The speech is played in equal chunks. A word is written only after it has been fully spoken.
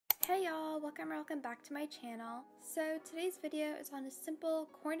Hey y'all, welcome back to my channel. So today's video is on a simple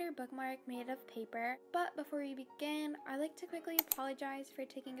corner bookmark made of paper, but before we begin, I'd like to quickly apologize for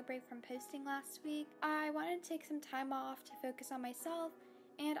taking a break from posting last week. I wanted to take some time off to focus on myself,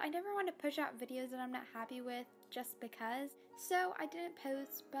 and I never want to push out videos that I'm not happy with just because. So I didn't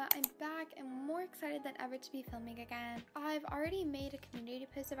post, but I'm back and more excited than ever to be filming again. I've already made a community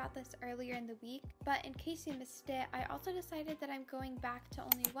post about this earlier in the week, but in case you missed it, I also decided that I'm going back to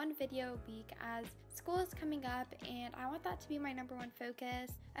only one video a week as school is coming up and I want that to be my number one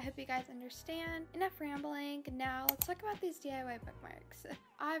focus. I hope you guys understand. Enough rambling, now let's talk about these DIY bookmarks.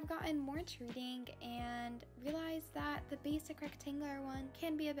 I've gotten more into reading and realized that the basic rectangular one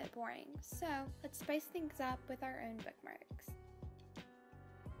can be a bit boring, so let's spice things up with our own bookmarks.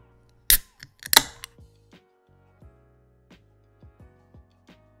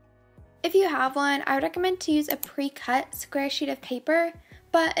 If you have one, I would recommend to use a pre-cut square sheet of paper,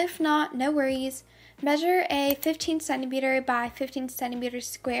 but if not, no worries. Measure a 15 centimeter by 15 centimeter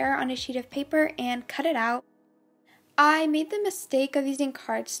square on a sheet of paper and cut it out. I made the mistake of using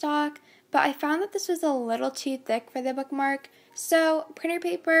cardstock, but I found that this was a little too thick for the bookmark, so printer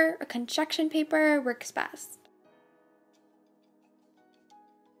paper or construction paper works best.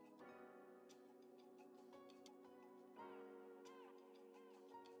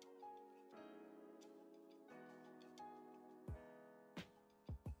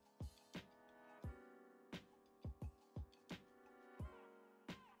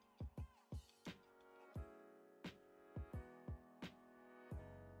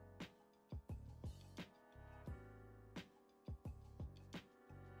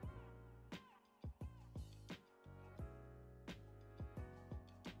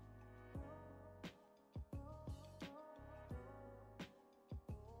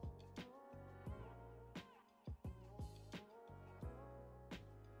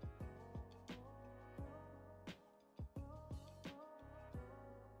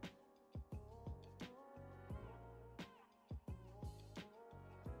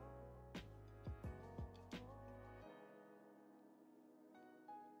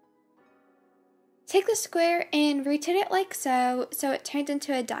 Take the square and rotate it like so it turns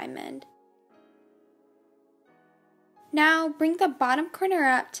into a diamond. Now bring the bottom corner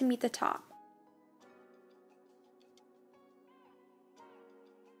up to meet the top.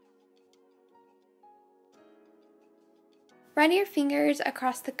 Run your fingers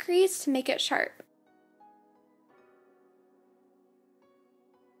across the crease to make it sharp.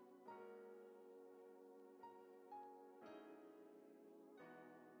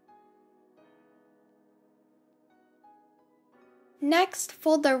 Next,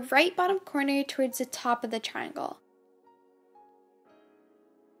 fold the right bottom corner towards the top of the triangle.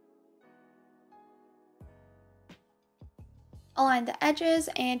 Align the edges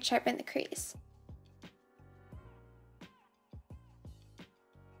and sharpen the crease.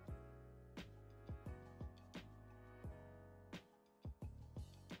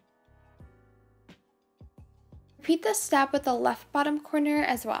 Repeat this step with the left bottom corner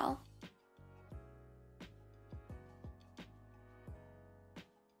as well.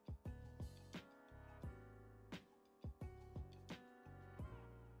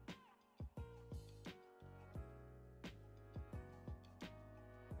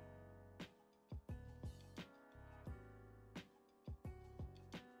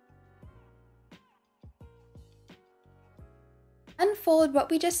 Unfold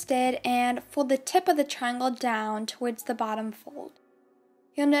what we just did and fold the tip of the triangle down towards the bottom fold.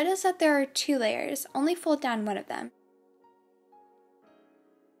 You'll notice that there are two layers, only fold down one of them.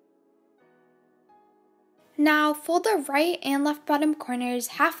 Now fold the right and left bottom corners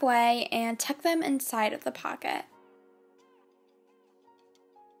halfway and tuck them inside of the pocket.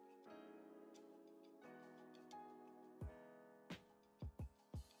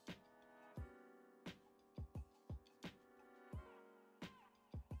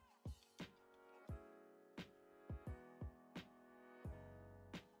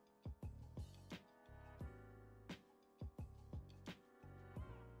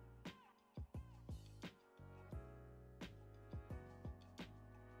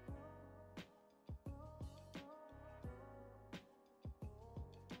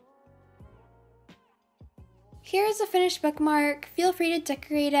 Here is a finished bookmark. Feel free to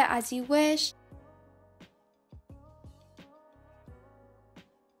decorate it as you wish.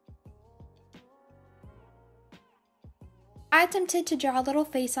 I attempted to draw a little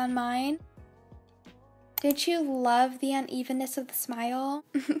face on mine. Did you love the unevenness of the smile?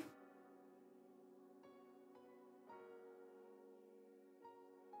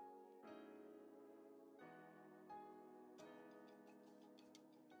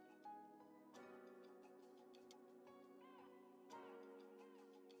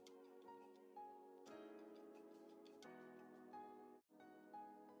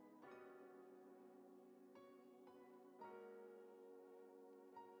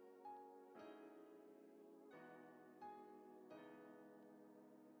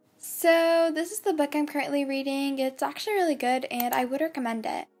 So this is the book I'm currently reading. It's actually really good and I would recommend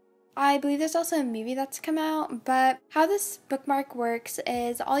it. I believe there's also a movie that's come out, but how this bookmark works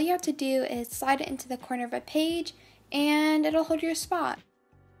is all you have to do is slide it into the corner of a page and it'll hold your spot.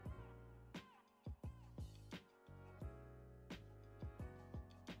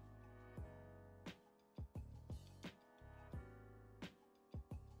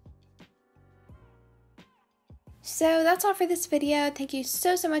 So that's all for this video. Thank you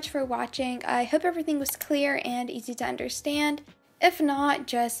so much for watching. I hope everything was clear and easy to understand. If not,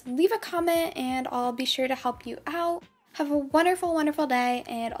 just leave a comment and I'll be sure to help you out. Have a wonderful, wonderful day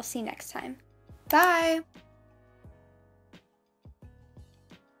and I'll see you next time. Bye!